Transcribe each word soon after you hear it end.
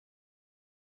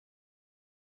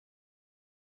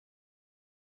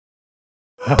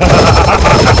Hello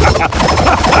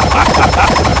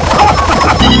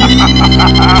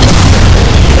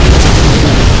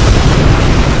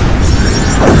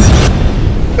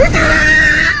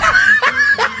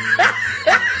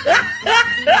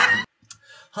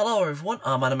everyone,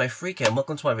 I'm Anime Freak and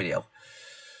welcome to my video.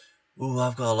 Ooh,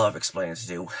 I've got a lot of explaining to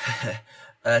do.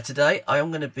 Today I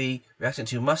am going to be reacting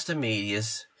to Master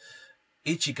Media's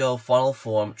Ichigo Final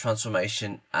Form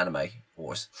Transformation Anime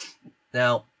Wars.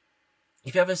 Now,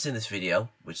 if you haven't seen this video,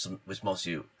 which most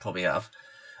of you probably have,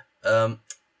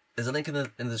 there's a link in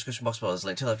the description box below. There's a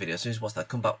link to that video. As soon as you watch that,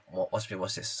 come back, watch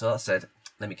this. So that said,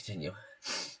 let me continue.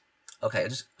 Okay, I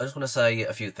just want to say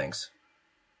a few things.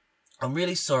 I'm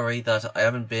really sorry that I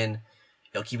haven't been,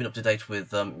 keeping up to date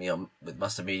with with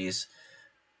Master Media's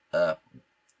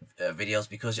videos,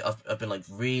 because I've been like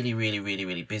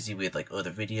really busy with like other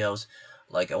videos.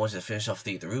 Like I wanted to finish off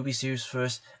the Ruby series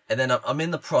first, and then I'm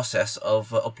in the process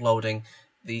of uploading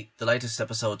the latest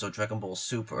episodes of Dragon Ball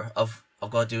Super. I've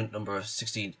got to do number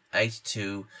 68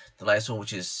 to the latest one,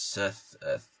 which is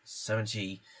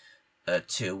 72.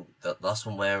 The last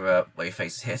one where your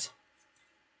face is hit.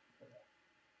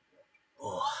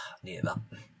 Oh, near that.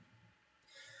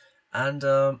 And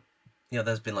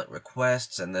there's been like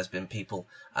requests, and there's been people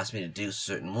asking me to do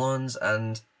certain ones,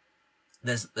 and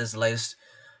there's the latest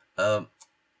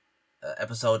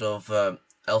episode of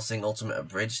Elsing Ultimate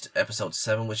Abridged, episode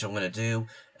 7, which I'm gonna do,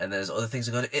 and there's other things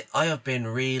I got. I have been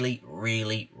really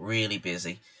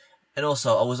busy, and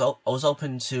also I was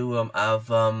open to have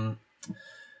a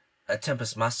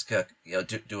Tempest Mask, do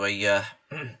a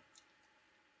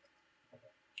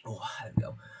oh, there we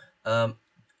go.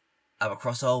 Have a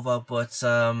crossover, but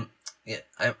yeah,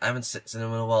 I haven't seen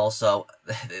them in a while, so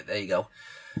there you go.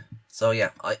 So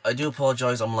yeah, I do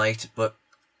apologise. I'm late, but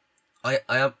I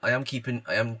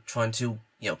am trying to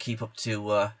keep up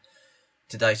to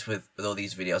date with all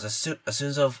these videos. As soon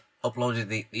as I've uploaded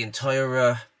the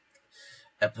entire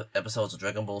episodes of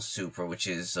Dragon Ball Super, which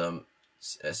is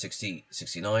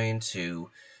 69 to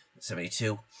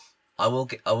 72, I will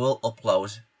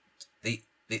upload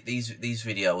these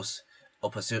videos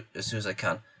up as soon as I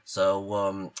can.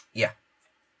 So yeah.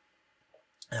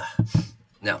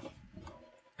 Now,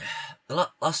 the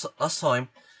last time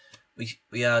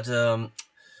we had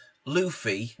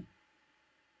Luffy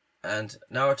and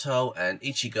Naruto and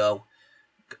Ichigo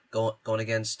going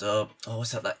against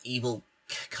what's that evil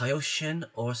Kaioshin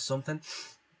or something,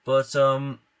 but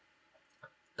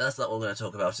that's not what we're going to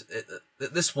talk about.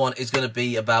 This one is going to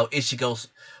be about Ichigo's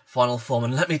final form,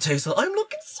 and let me tell you something, I'm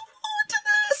looking so forward to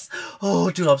this! Oh,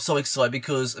 dude, I'm so excited,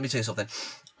 because, let me tell you something,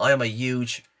 I am a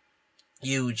huge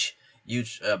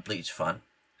Bleach fan.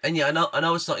 And yeah, I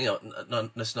know it's not,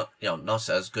 it's not, not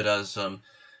as good as,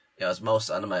 as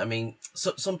most anime. I mean,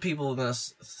 some people are going to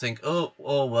think, oh,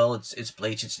 well, it's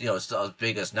Bleach, it's not as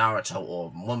big as Naruto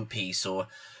or One Piece or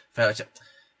Fairy Tail.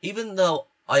 Even though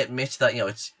I admit that,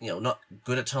 it's, not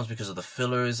good at times because of the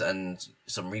fillers and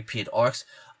some repeat arcs,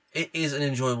 it is an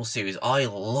enjoyable series. I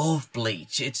love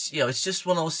Bleach. It's, it's just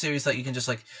one of those series that you can just,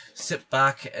 like, sit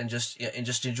back and just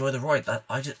enjoy the ride. That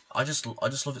I just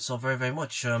love it so very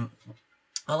much.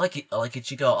 I like it. I like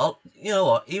Ichigo. You know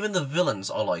what? Even the villains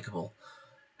are likable.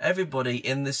 Everybody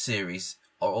in this series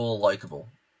are all likable.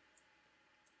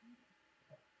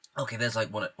 Okay, there's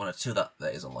like one or two that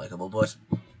is unlikable, but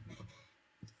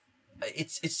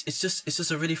it's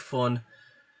just a really fun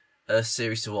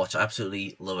series to watch. I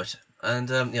absolutely love it, and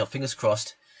fingers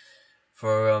crossed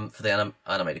for the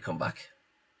anime to come back,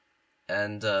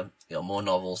 and more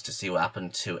novels to see what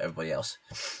happened to everybody else.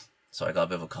 Sorry, I got a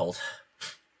bit of a cold.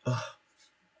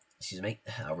 Excuse me,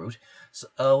 how rude. So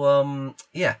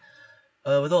yeah,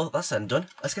 with all that said and done,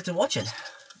 let's get to watching.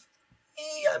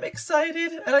 I'm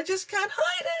excited, and I just can't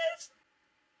hide it.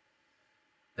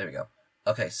 There we go.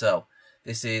 Okay, so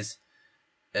this is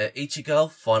Ichigo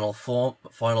Final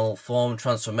Form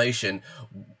Transformation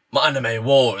Anime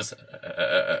Wars.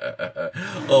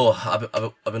 Oh, I've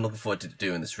been looking forward to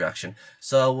doing this reaction.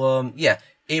 So yeah,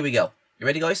 here we go. You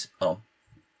ready, guys? Hold on.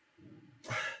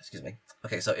 Excuse me.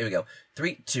 Okay, so here we go.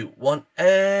 3, 2, 1,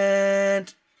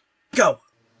 and go.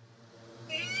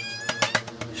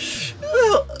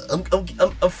 I'm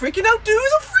freaking out,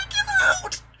 dudes. I'm freaking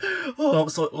out. Oh, I'm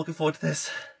so looking forward to this.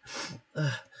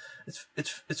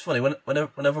 It's funny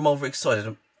whenever I'm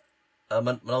overexcited,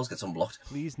 my nose gets unblocked.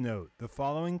 Please note the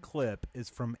following clip is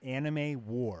from Anime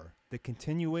War, the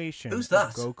continuation Who's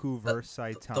that? Of Goku vs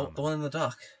Saitama. The one in the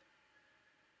dark.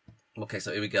 Okay,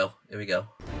 so here we go. Here we go.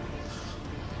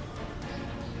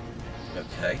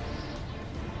 Okay.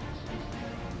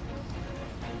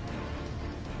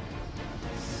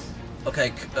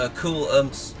 Okay, cool,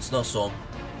 snowstorm.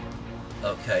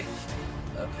 Okay.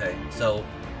 Okay. So.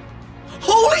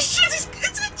 Holy shit! It's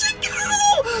Ichigo!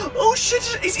 Oh shit!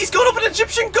 He's got up an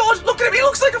Egyptian god. Look at him. He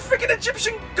looks like a freaking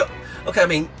Egyptian god. Okay. I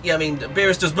mean, yeah. I mean,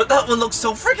 Beerus does, but that one looks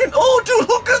so freaking. Oh, dude,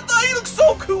 look at that. He looks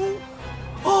so cool.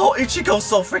 Oh, Ichigo's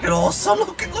so freaking awesome.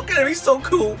 Look at him. He's so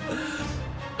cool.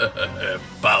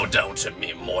 Bow down to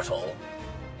me, mortal.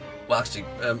 Well, actually,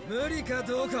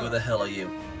 who the hell are you?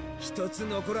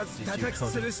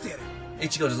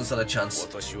 Ichigo doesn't stand a chance,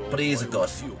 but he is a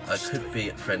god. I could be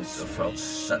a friend of foe.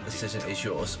 That decision is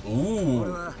yours.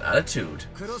 Ooh, attitude.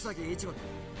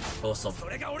 Awesome.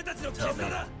 Tell me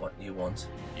what you want.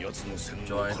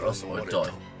 Join us or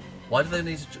die. Why do they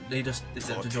need us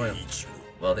to join him?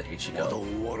 Well, the Ichigo.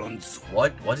 Why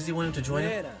does he want him to join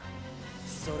him?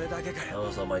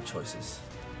 Those are my choices.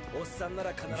 You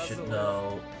should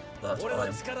know that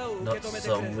I'm not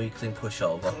some weakling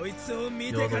pushover.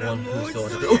 You're the one who's going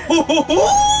to be.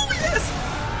 Oh, yes!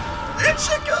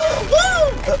 Ichigo!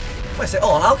 Woo! Wait a second.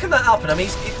 Oh, how can that happen? I mean,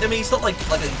 he's not like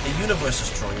a universe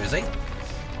destroyer, is he?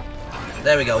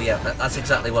 There we go. Yeah, that's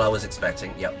exactly what I was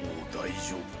expecting. Yep.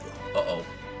 Uh-oh.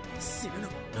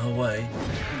 No way.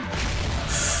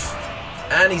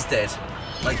 And he's dead.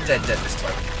 Like dead this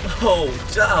time. Oh,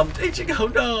 damn! Ichigo,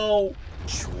 no!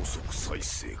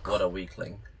 What a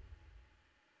weakling.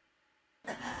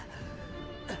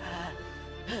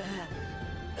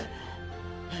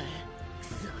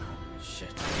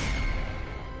 Shit.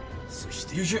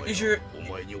 Use your...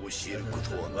 Right, you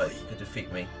can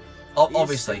defeat me. Oh,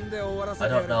 obviously. I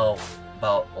don't know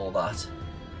about all that.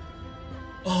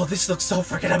 Oh, this looks so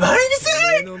freaking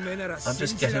amazing! I'm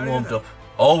just getting warmed up.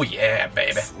 Oh yeah,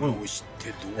 baby. Woo.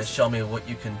 Then show me what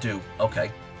you can do.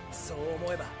 Okay.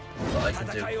 What I can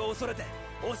do.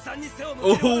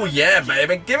 Oh yeah,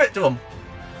 baby. Give it to him.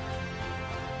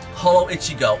 Hollow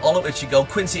Ichigo,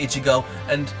 Quincy Ichigo,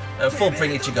 and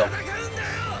Fullbring Ichigo.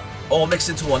 All mixed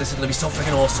into one. This is gonna be so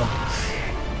freaking awesome.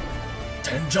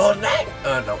 Tenjo Nang!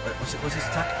 No, what's his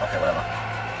attack? Okay, whatever.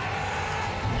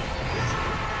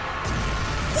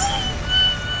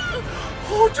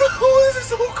 Oh, this is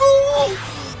so cool!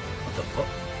 What the fuck?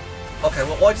 Okay,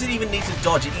 well, why does he even need to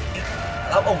dodge it?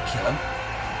 That won't kill him.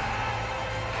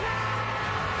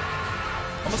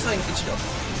 I'm not saying Ichigo.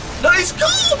 No, he's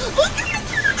cool! Look at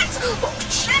that! Oh,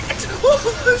 shit! Oh,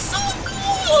 that's so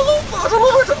cool! I love that! I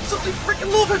love it! I absolutely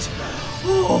freaking love it!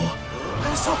 Oh,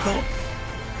 that's so cool.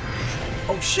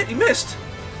 Oh, shit, he missed!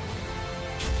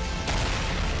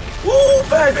 Woo,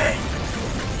 baby!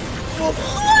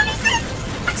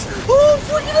 Oh,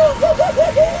 freaking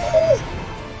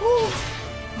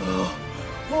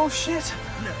oh, shit.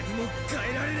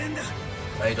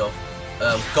 Made of.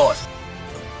 God.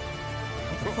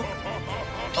 What the fuck?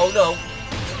 Oh no.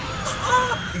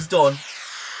 He's done.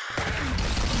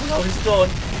 Oh no, he's done.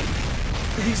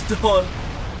 He's done.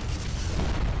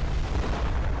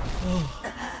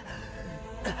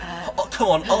 Oh, come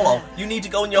on, Hollow. You need to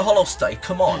go in your Hollow state.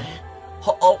 Come on.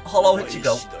 Hollow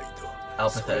Ichigo. How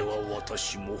pathetic.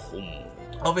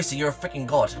 Obviously, you're a freaking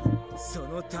god.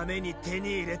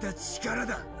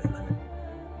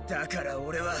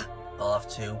 I'll have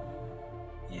to.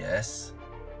 Yes.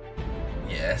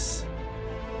 Yes.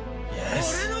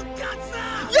 Yes.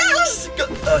 Yes! Go.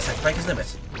 Oh, it's like break his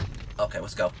limit. Okay,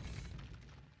 let's go.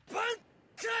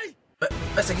 But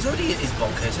I think he's already in his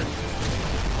bunker, isn't he?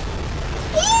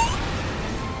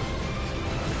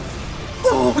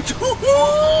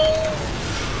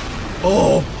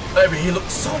 Oh, baby, he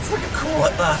looks so freaking cool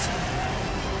like that.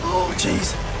 Oh,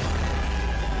 jeez.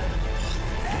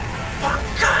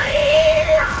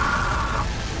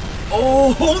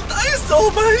 Oh, that is so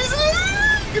amazing!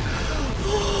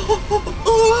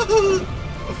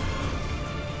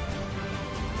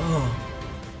 Oh.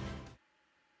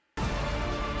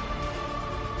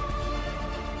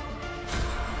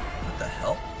 What the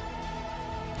hell?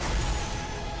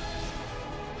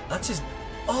 That's his...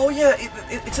 Oh yeah,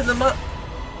 it's in the map.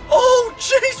 Oh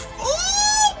jeez!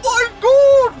 Oh my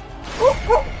god!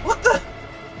 What the?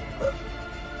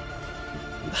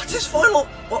 That's his final...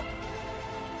 What?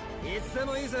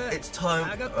 It's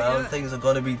time. Things are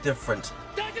gonna be different.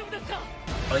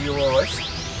 Are you alright?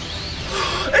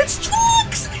 It's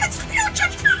Trunks! It's future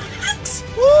Trunks!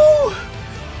 Woo!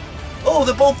 Oh,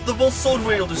 they're both sword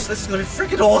wielders. This is gonna be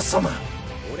freaking awesome.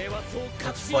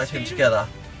 Let's fight him together.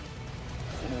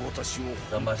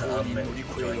 No matter how many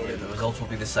join you, the results will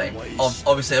be the same.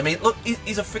 Obviously, I mean, look,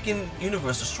 he's a freaking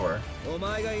universe destroyer. Hope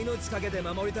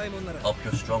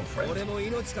you're strong, friend.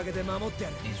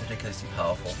 He's ridiculously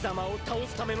powerful.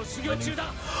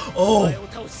 Oh!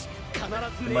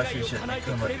 In my future,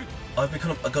 I've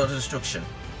become a god of destruction.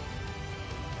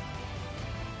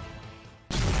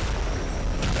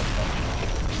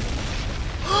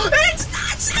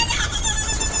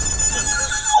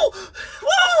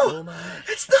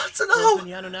 It's not to know.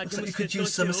 Looks like you could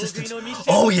use some assistance.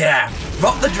 Oh yeah,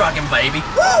 rock the dragon, baby.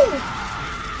 Woo!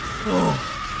 Oh.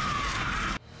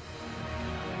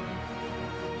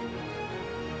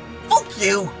 Fuck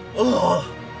you. Oh.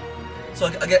 So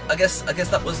I guess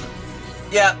that was,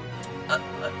 yeah.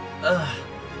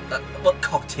 What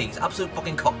cock tease? Absolute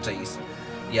fucking cock tease.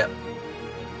 Yep.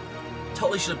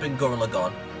 Totally should have been Gorilla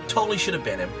Gone. Totally should have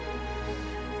been him.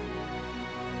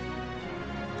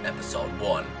 Episode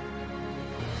 1.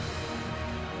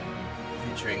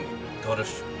 Featuring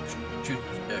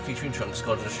featuring Trunks,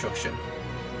 God of Destruction.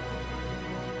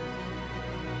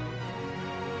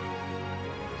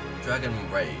 Dragon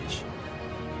Rage.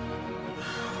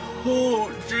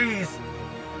 Oh, jeez.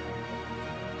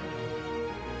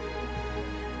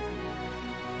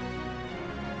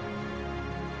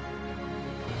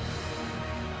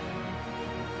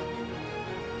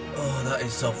 Oh, that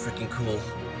is so freaking cool.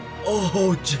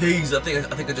 Oh, jeez. I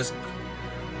think I just.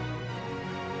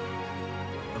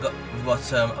 We've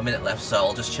got a minute left, so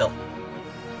I'll just chill.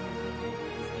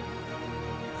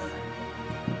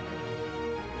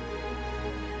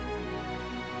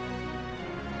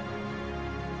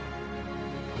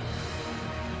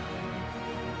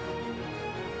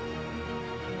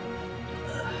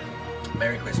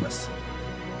 Merry Christmas.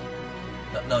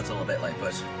 No, it's a little bit late,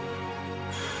 but.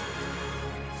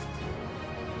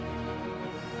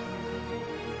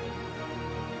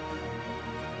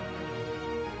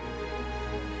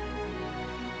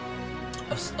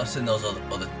 I've seen those other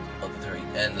three,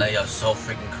 and they are so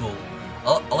freaking cool.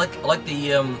 I like the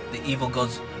evil god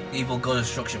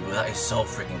destruction, but that is so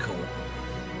freaking cool.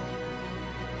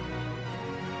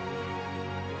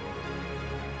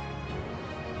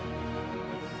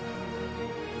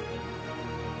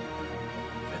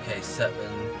 Okay, 7,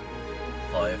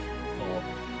 5, 4,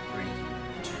 3,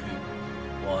 2,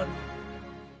 1.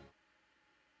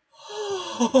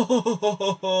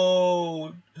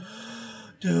 Oh,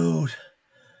 dude.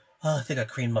 Oh, I think I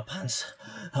creamed my pants.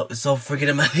 That was so freaking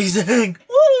amazing.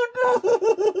 Oh, no.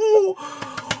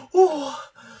 Oh.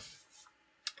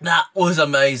 That was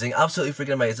amazing. Absolutely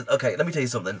freaking amazing. Okay, let me tell you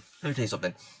something.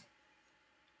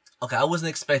 Okay, I wasn't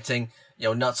expecting,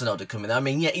 Natsuno to come in. I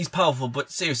mean, yeah, he's powerful, but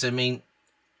seriously, I mean...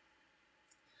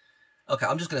 Okay,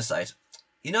 I'm just gonna say it.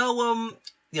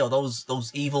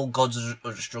 Those evil gods of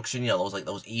destruction,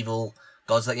 those evil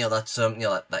gods that,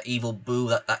 that evil Boo,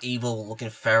 that evil looking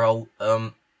pharaoh,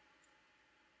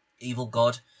 evil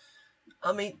god.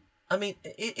 I mean,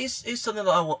 it's something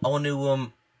that I want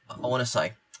to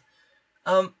say.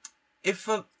 If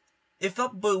that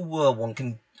Boo one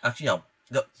can actually,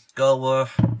 go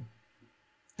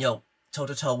toe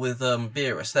to toe with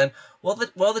Beerus, then what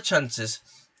are the chances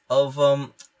of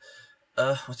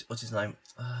what's his name?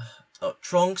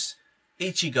 Trunks,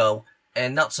 Ichigo,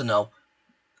 and Natsuno.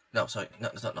 No, sorry,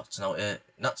 it's not Natsuno.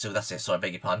 Natsu. That's it. Sorry, I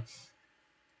beg your pardon.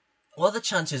 What are the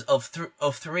chances of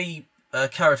three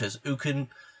characters who can?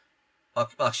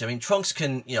 Actually, I mean, Trunks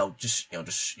can,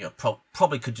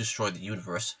 probably could destroy the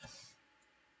universe.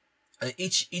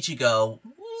 Ichigo,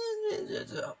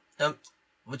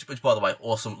 which by the way,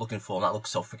 awesome looking form. That looks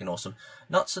so freaking awesome.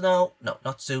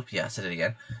 Natsu. Yeah, I said it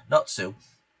again. Natsu.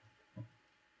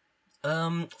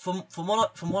 From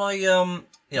what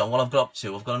I've got up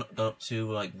to, I've gone up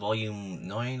to like volume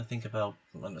 9, I think, about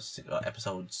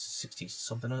episode 60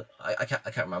 something. I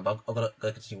can't remember. I've got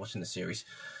to continue watching the series.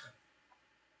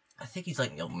 I think he's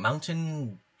like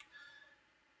mountain.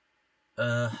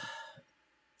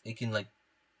 He can like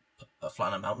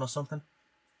flatten a mountain or something.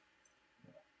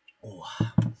 Oh,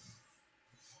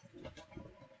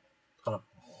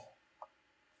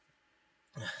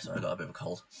 sorry, I got a bit of a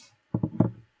cold.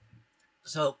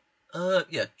 So, so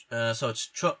it's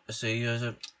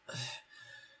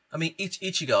I mean,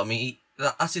 Ichigo. I mean,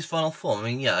 that's his final form. I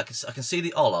mean, yeah, I can see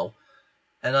the hollow,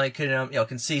 and I can I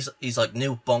can see he's like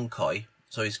new Bonkai.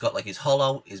 So he's got like his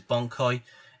hollow, his Bonkai,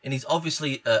 and he's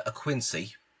obviously a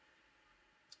Quincy.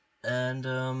 And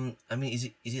I mean,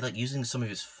 is he like using some of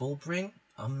his full brain?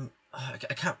 I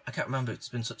can't remember. It's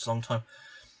been such a long time.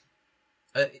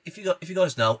 If you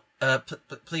guys know,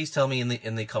 please tell me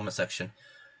in the comment section.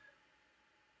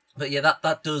 But yeah,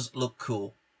 that does look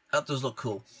cool. That does look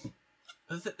cool.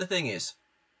 The thing is,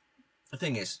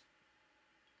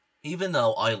 even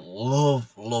though I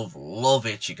love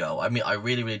Ichigo, I mean, I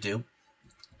really do.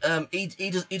 He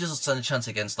doesn't stand a chance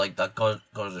against like that god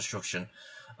of destruction,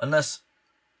 unless.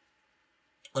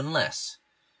 Oh,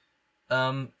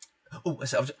 I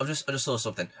just saw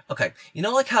something. Okay,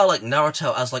 like how like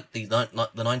Naruto has like the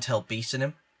nine-tailed beast in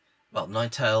him. Well,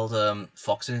 nine-tailed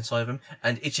fox inside of him,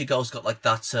 and Ichigo's got like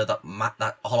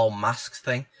that hollow mask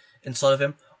thing inside of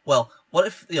him. Well, what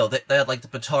if they had like the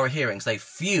Patara hearings, they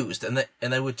fused and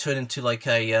they would turn into like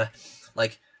a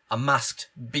masked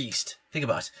beast. Think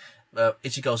about it.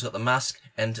 Ichigo's got the mask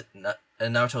and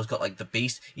Naruto's got like the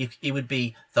beast. He would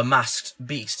be the masked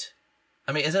beast.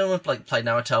 I mean, has anyone played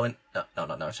Naruto and no,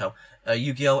 not Naruto,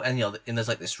 Yu-Gi-Oh! And and there's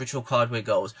like this ritual card where it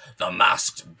goes the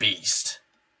masked beast.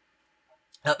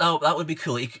 That would be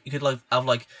cool. You could like have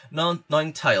like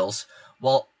nine tails,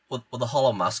 with a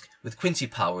hollow mask with Quincy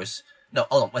powers. No,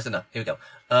 hold on, where's the no? Here we go.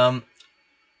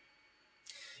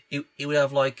 He would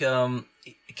have like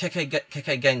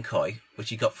Kekkei Genkoi, which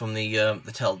he got from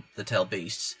the tail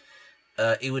beasts.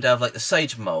 He would have like the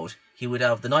Sage mode. He would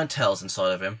have the 9 tails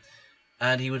inside of him,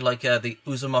 and he would like the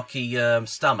Uzumaki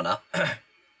stamina,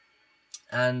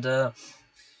 and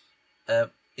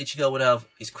Ichigo would have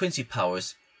his Quincy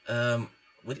powers. Would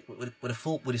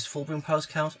his full bring powers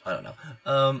count? I don't know.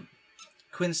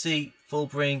 Quincy, full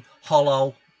bring,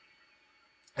 hollow,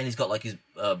 and he's got like his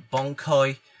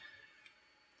Bonkoi.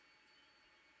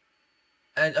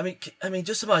 And I mean,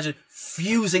 just imagine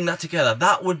fusing that together.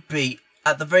 That would be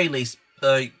at the very least,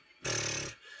 I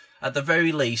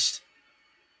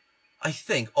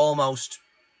think almost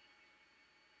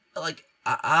like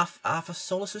half a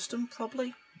solar system,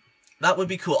 probably. That would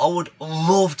be cool. I would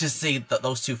love to see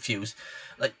those two fuse,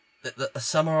 like the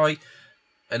samurai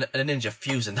and a ninja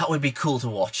fusing. That would be cool to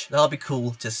watch. That would be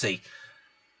cool to see.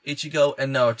 Ichigo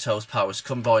and Naruto's powers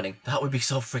combining. That would be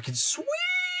so freaking sweet.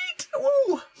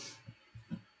 Ooh.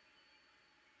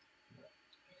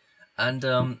 And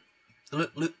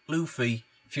Luffy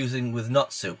fusing with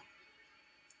Natsu,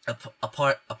 a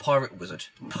pirate wizard.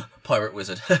 Pirate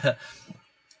wizard.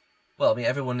 Well, I mean,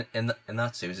 everyone in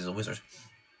that series is a wizard.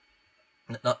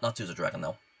 Natsu's a dragon,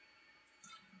 though.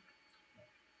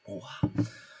 Oh.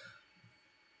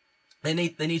 They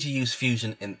need to use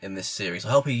fusion in this series.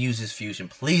 I hope he uses fusion.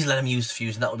 Please let him use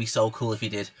fusion. That would be so cool if he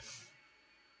did.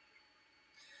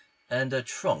 And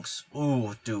Trunks.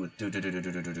 Ooh, dude,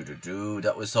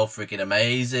 that was so freaking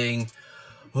amazing.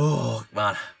 Oh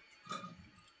man.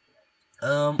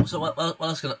 So what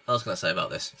else gonna say about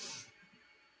this?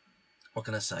 What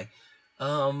can I say?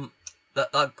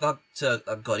 That God,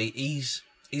 he's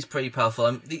pretty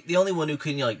powerful. The only one who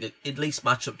can like at least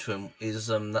match up to him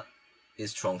is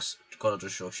Trunks, God of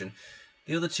Destruction.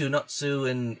 The other two, Natsu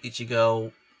and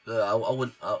Ichigo,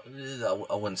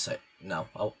 I wouldn't say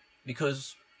no.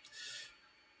 Because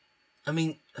I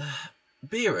mean,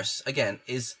 Beerus again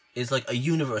is like a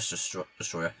universe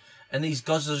destroyer, and these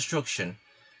gods of destruction,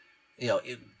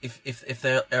 if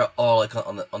they're all like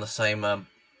on the same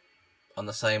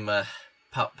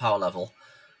power level,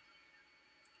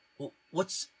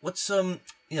 what's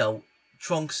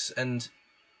Trunks and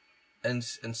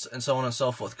so on and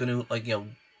so forth going to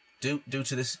do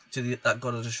to that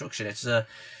god of destruction? It's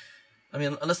I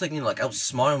mean, unless they can like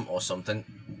outsmart him or something,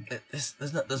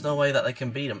 there's no way that they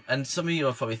can beat him. And some of you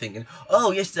are probably thinking,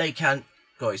 oh yes they can,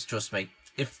 guys. Trust me.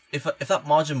 If that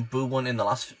Majin Buu one in the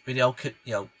last video could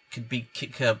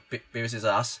kick Beerus's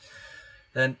ass,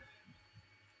 then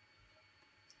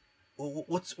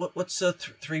what's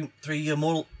three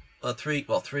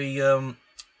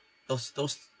those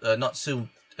Natsu,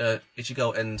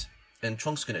 Ichigo and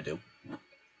Trunks gonna do?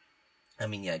 I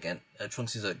mean, yeah, again,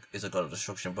 Trunks is a god of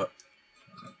destruction, but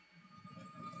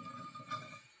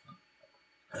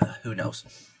who knows?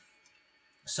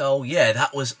 So yeah,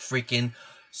 that was freaking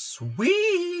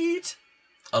sweet.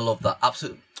 I love that.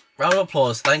 Absolute round of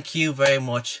applause. Thank you very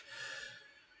much,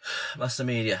 Master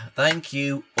Media. Thank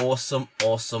you. Awesome.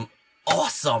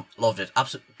 Loved it.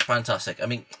 Absolute fantastic. I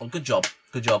mean, good job.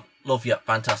 Love you.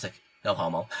 Fantastic. No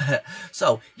homo.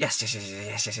 So yes.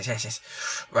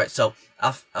 Right. So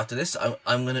after this,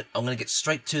 I'm gonna get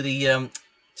straight to the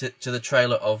to the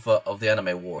trailer of the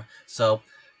anime war. So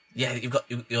yeah, you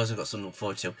guys have got something to look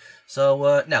forward to.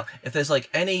 So now, if there's like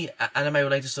any anime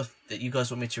related stuff that you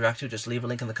guys want me to react to, just leave a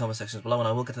link in the comment sections below, and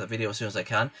I will get to that video as soon as I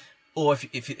can. Or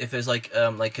if there's like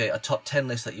a top 10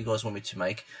 list that you guys want me to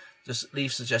make, just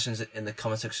leave suggestions in the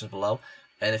comment sections below.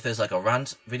 And if there's like a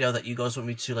rant video that you guys want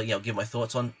me to give my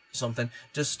thoughts on something,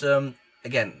 just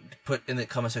again put in the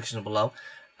comment section below.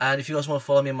 And if you guys want to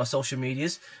follow me on my social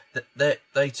medias,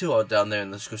 they too are down there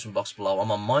in the description box below.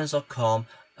 I'm on minds.com,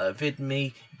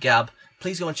 vidme, Gab.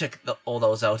 Please go and check all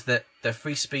those out. They're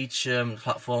free speech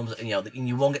platforms, and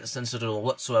you won't get censored or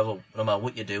whatsoever, no matter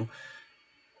what you do.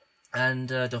 And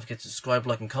don't forget to subscribe,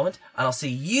 like, and comment. And I'll see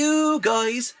you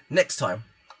guys next time.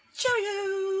 Cheerio!